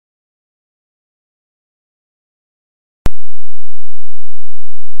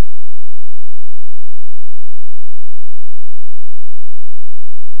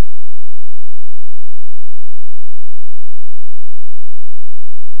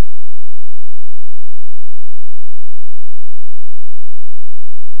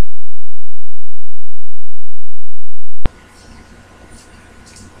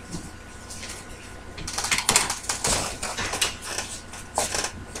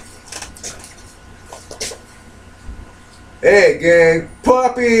Hey gang,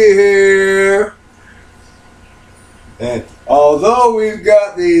 Poppy here! And although we've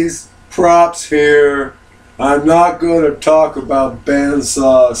got these props here, I'm not going to talk about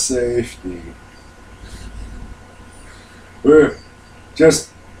bandsaw safety. We're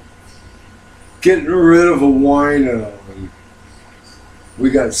just getting rid of a wino. We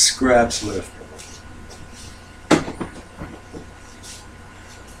got scraps left.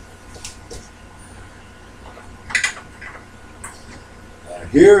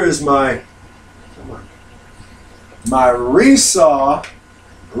 Here is my resaw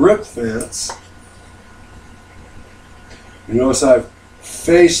rip fence. You notice I've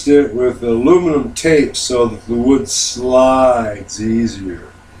faced it with aluminum tape so that the wood slides easier.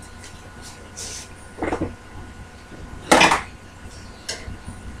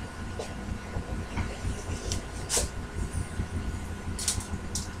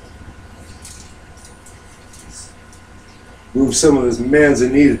 Move some of this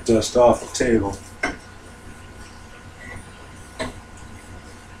manzanita dust off the table.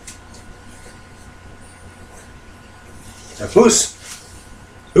 Now,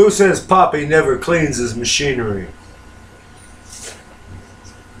 who says Poppy never cleans his machinery?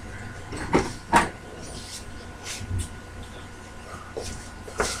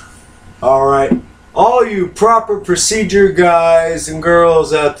 Alright, all you proper procedure guys and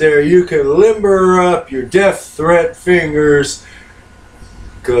girls out there, you can limber up your death threat fingers,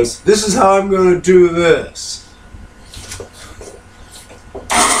 because this is how I'm going to do this.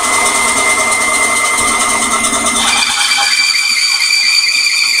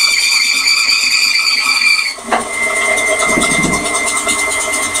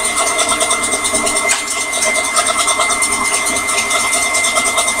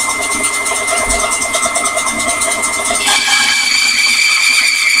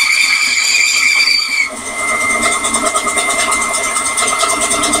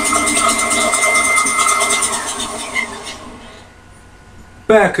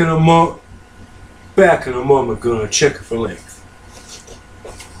 Back in a moment, gonna check it for length.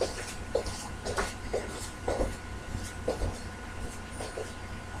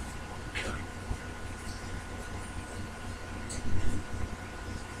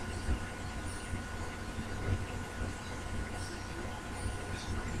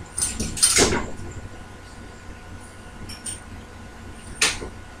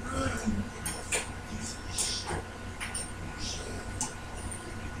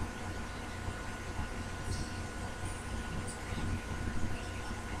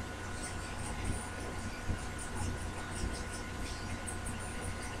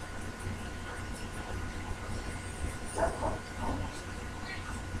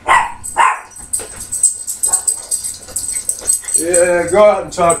 Yeah, go out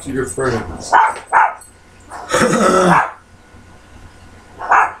and talk to your friends.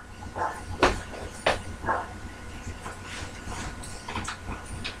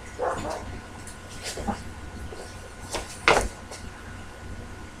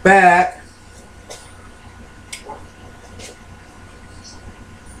 Back.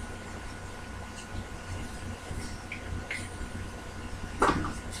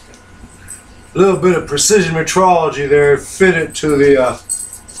 A little bit of precision metrology there, fit it to the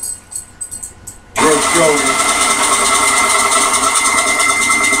road shoulder.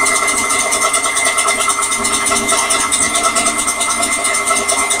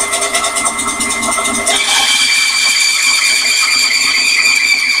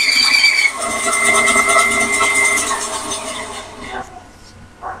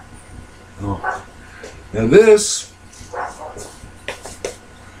 Oh. Now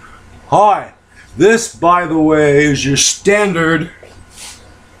this, by the way, is your standard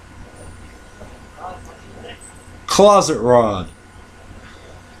closet rod.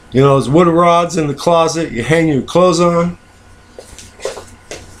 You know those wood rods in the closet you hang your clothes on?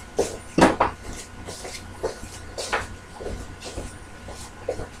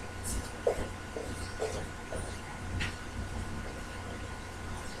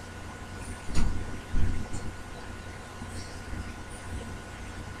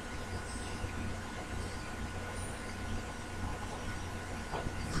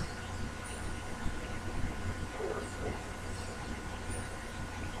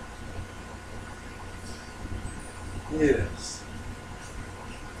 Yes.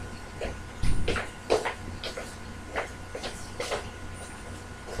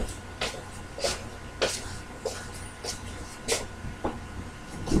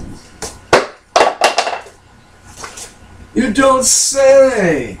 You don't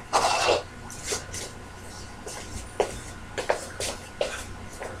say.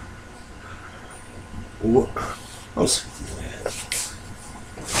 What?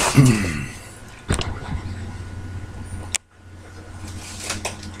 Well,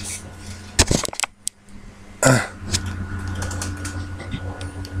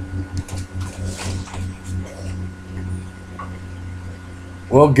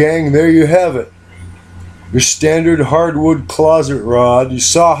 gang, there you have it. Your standard hardwood closet rod. You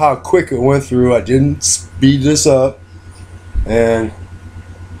saw how quick it went through. I didn't speed this up. And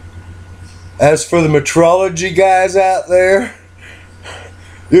as for the metrology guys out there,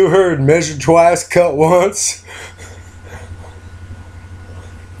 you heard measure twice, cut once.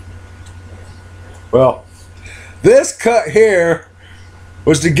 Well, this cut here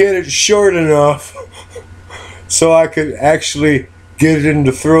was to get it short enough so I could actually get it in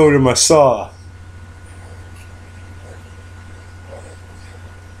the throat of my saw.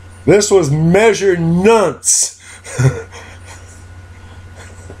 This was measured nunts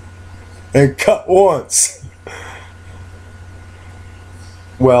and cut once.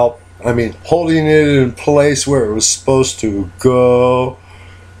 Well, I mean, holding it in place where it was supposed to go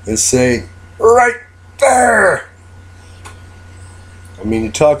and say, right there. I mean,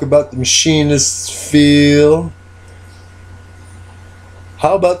 you talk about the machinist's feel.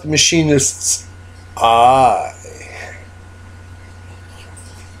 How about the machinist's eye?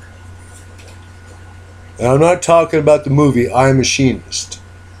 And I'm not talking about the movie I, Machinist.